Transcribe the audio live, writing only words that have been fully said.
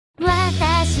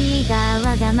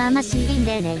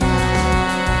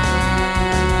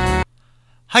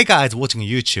Hi guys watching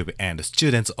YouTube and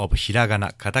students of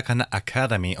Hiragana Katakana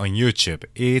Academy on YouTube,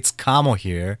 it's Kamo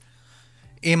here.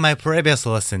 In my previous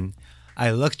lesson,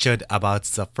 I lectured about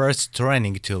the first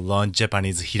training to learn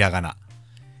Japanese hiragana.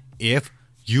 If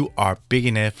you are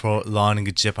beginner for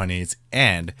learning Japanese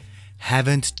and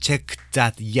haven't checked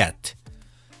that yet,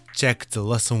 check the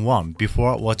lesson 1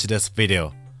 before watch this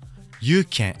video. You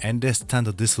can understand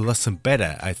this lesson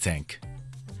better, I think.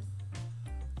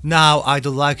 Now I'd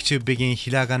like to begin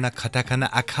Hiragana Katakana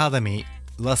Academy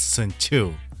Lesson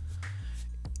 2.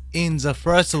 In the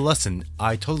first lesson,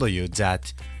 I told you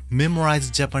that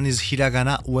memorize Japanese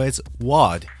hiragana with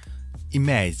word,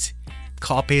 image,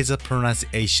 copy the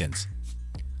pronunciations.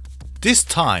 This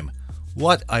time,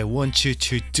 what I want you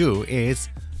to do is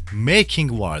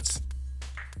making words.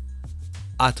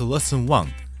 At lesson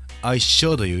 1, I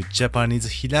showed you Japanese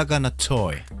hiragana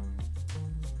toy.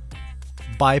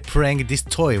 By playing this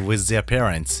toy with their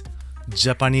parents,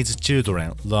 Japanese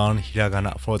children learn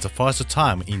hiragana for the first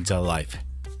time in their life.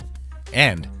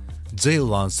 And they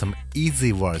learn some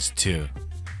easy words too.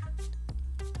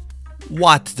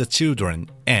 What the children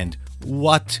and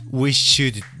what we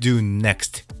should do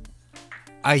next,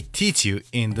 I teach you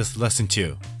in this lesson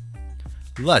too.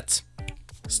 Let's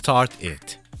start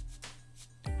it.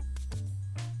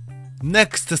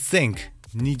 Next thing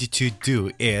need to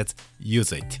do is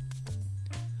use it.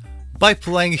 By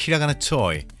playing hiragana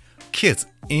toy, kids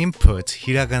input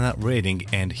hiragana reading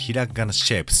and hiragana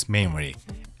shapes memory,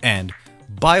 and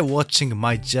by watching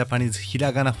my Japanese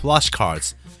hiragana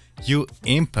flashcards, you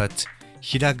input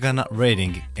hiragana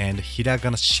reading and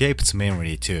hiragana shapes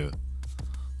memory too.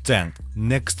 Then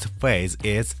next phase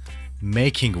is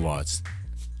making words.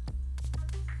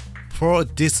 For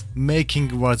this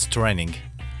making words training,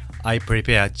 I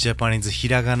prepared Japanese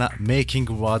hiragana making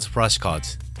words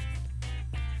flashcards.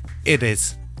 It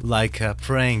is like a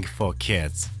playing for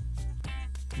kids.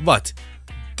 But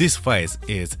this phase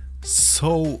is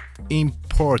so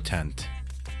important.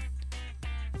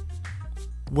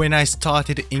 When I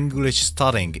started English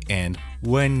studying and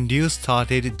when you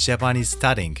started Japanese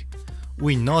studying,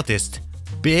 we noticed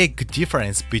big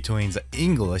difference between the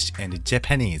English and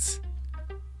Japanese.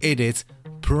 It is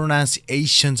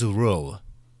pronunciation's rule.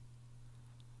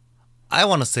 I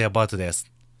want to say about this.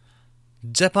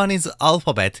 Japanese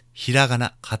alphabet,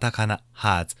 hiragana, katakana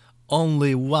has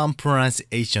only one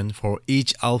pronunciation for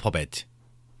each alphabet.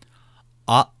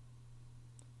 A.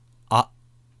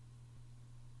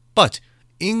 But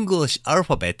English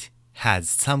alphabet has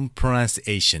some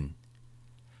pronunciation.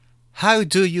 How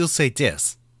do you say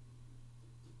this?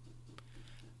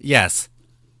 Yes,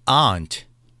 aunt.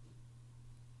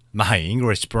 My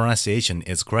English pronunciation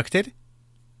is corrected?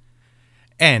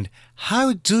 And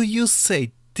how do you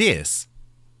say this?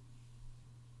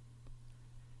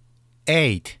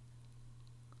 8.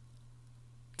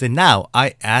 Then now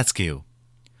I ask you,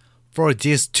 for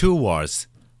these two words,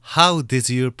 how did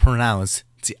you pronounce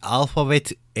the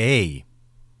alphabet A?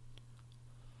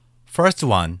 First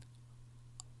one,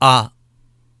 A.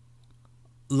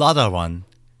 Latter one,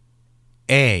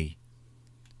 A.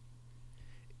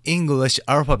 English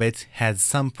alphabet has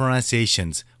some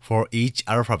pronunciations for each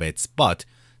alphabet, but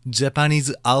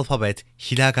Japanese alphabet,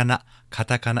 hiragana,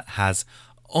 katakana has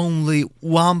only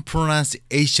one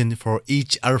pronunciation for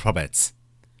each alphabet.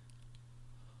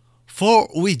 For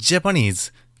we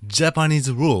Japanese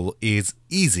rule is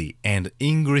easy and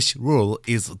English rule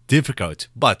is difficult,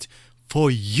 but for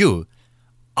you,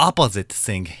 opposite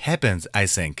thing happens, I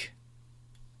think.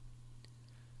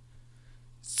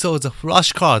 So the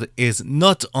flashcard is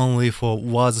not only for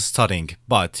word studying,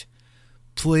 but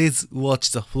please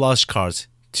watch the flashcards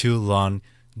to learn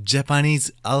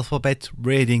Japanese alphabet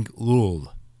reading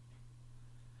rule.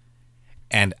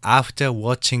 And after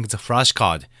watching the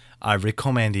flashcard, I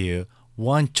recommend you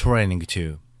one training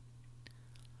too.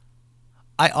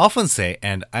 I often say,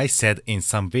 and I said in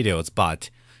some videos,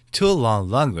 but to learn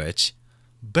language,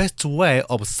 best way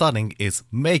of studying is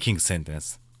making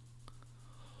sentence.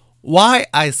 Why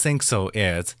I think so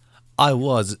is, I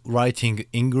was writing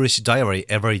English diary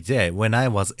every day when I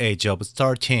was age of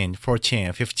 13,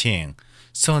 14, 15.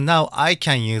 So now I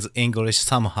can use English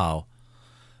somehow.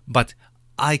 But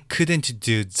I couldn't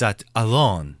do that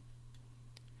alone.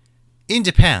 In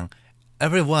Japan,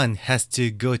 everyone has to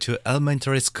go to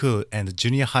elementary school and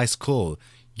junior high school,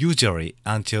 usually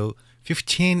until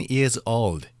 15 years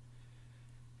old.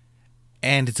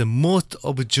 And the most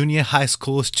of junior high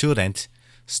school students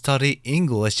study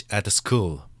English at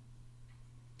school.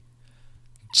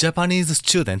 Japanese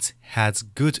students has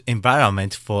good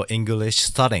environment for English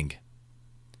studying.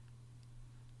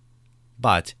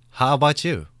 But how about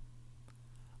you?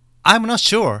 I'm not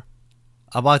sure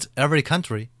about every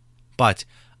country, but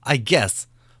I guess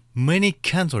many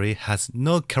country has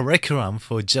no curriculum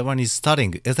for Japanese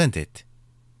studying, isn't it?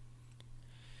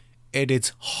 It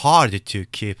is hard to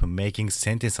keep making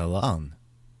sentence alone.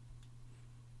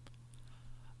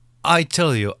 I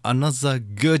tell you another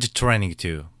good training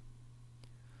too.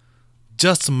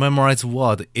 Just memorize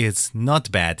word is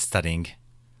not bad studying,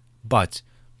 but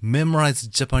memorize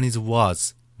Japanese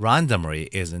words randomly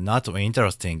is not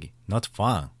interesting, not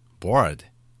fun, bored.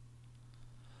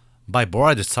 By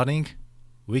bored studying,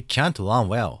 we can't learn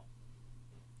well.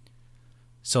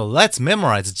 So let's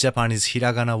memorize Japanese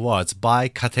hiragana words by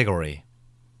category.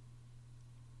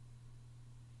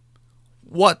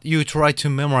 What you try to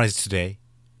memorize today?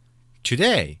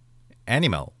 Today,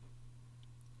 animal.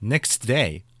 Next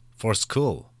day, for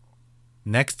school.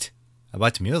 Next,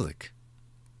 about music.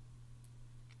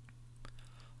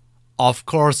 Of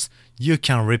course, you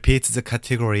can repeat the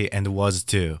category and words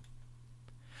too.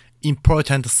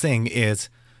 Important thing is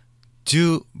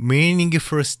do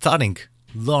meaningful studying,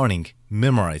 learning,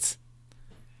 memorize.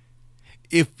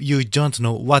 If you don't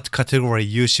know what category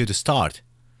you should start,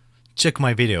 check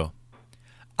my video.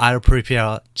 I'll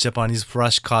prepare Japanese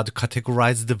flashcard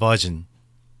categorized version.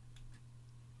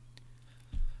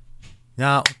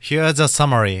 Now, here's a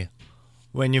summary.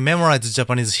 When you memorize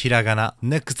Japanese hiragana,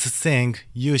 next thing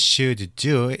you should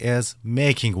do is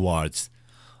making words.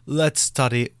 Let's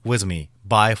study with me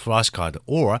by flashcard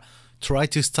or try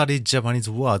to study Japanese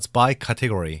words by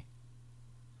category.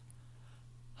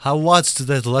 How was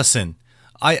today's lesson?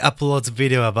 I upload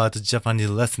video about Japanese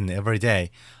lesson every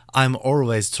day. I'm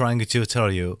always trying to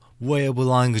tell you way of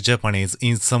learning Japanese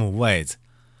in some ways.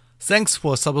 Thanks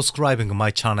for subscribing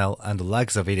my channel and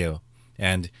like the video.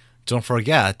 And don't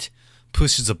forget,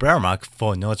 push the bell mark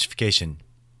for notification.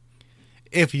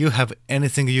 If you have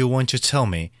anything you want to tell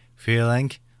me,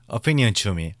 feeling, opinion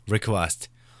to me, request,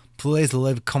 please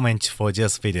leave comment for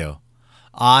this video.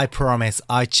 I promise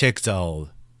I checked all.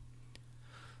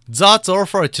 That's all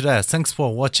for today. Thanks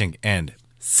for watching and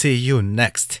see you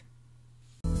next.